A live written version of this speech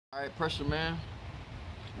Alright, pressure man,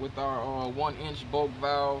 with our 1-inch bulk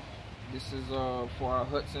valve. This is for our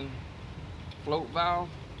Hudson float valve,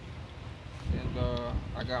 and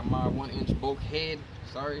I got my 1-inch bulkhead.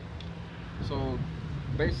 Sorry. So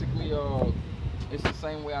basically, it's the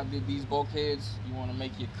same way I did these bulkheads. You want to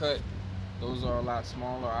make your cut; those are a lot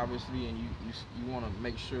smaller, obviously, and you want to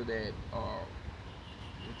make sure that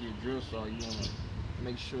with your drill saw, you want to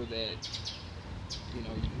make sure that you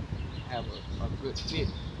have a good fit.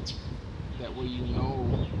 That way you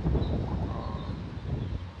know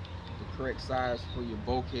the correct size for your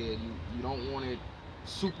bulkhead. You don't want it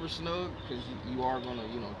super snug, because you are gonna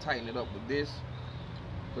tighten it up with this,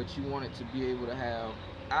 but you want it to be able to have,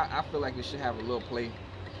 I feel like it should have a little play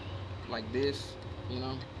like this,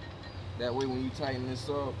 that way when you tighten this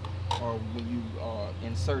up, or when you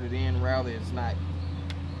insert it in, rather, it's not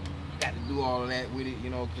got to do all of that with it,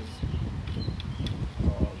 because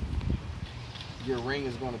your ring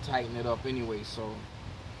is going to tighten it up anyway. So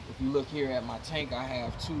if you look here at my tank, I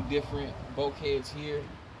have 2 different bulkheads here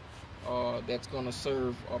that's going to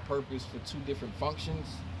serve a purpose for 2 different functions.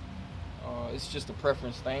 It's just a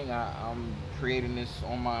preference thing. I'm creating this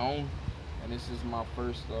on my own, and this is my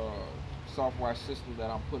first software system that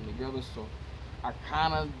I'm putting together, so I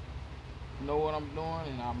kind of know what I'm doing,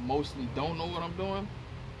 and I mostly don't know what I'm doing,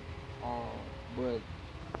 but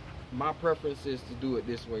my preference is to do it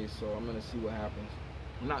this way, so I'm gonna see what happens.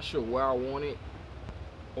 I'm not sure where I want it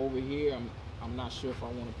over here. I'm not sure if I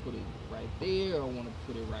want to put it right there or I want to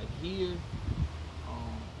put it right here.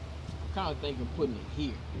 I'm kind of thinking putting it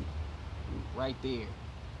here, right there.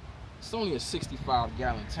 It's only a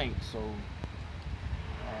 65-gallon tank, so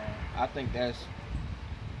I think that's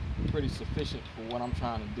pretty sufficient for what I'm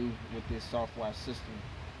trying to do with this software system.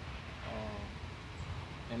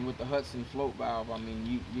 And with the Hudson float valve, I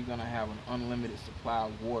mean, you're gonna have an unlimited supply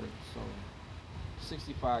of water. So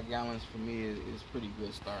 65 gallons for me is pretty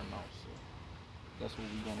good starting off. So that's what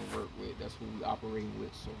we're gonna work with. That's what we're operating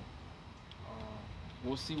with. So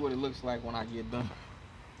we'll see what it looks like when I get done.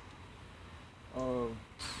 I'm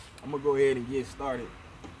gonna go ahead and get started.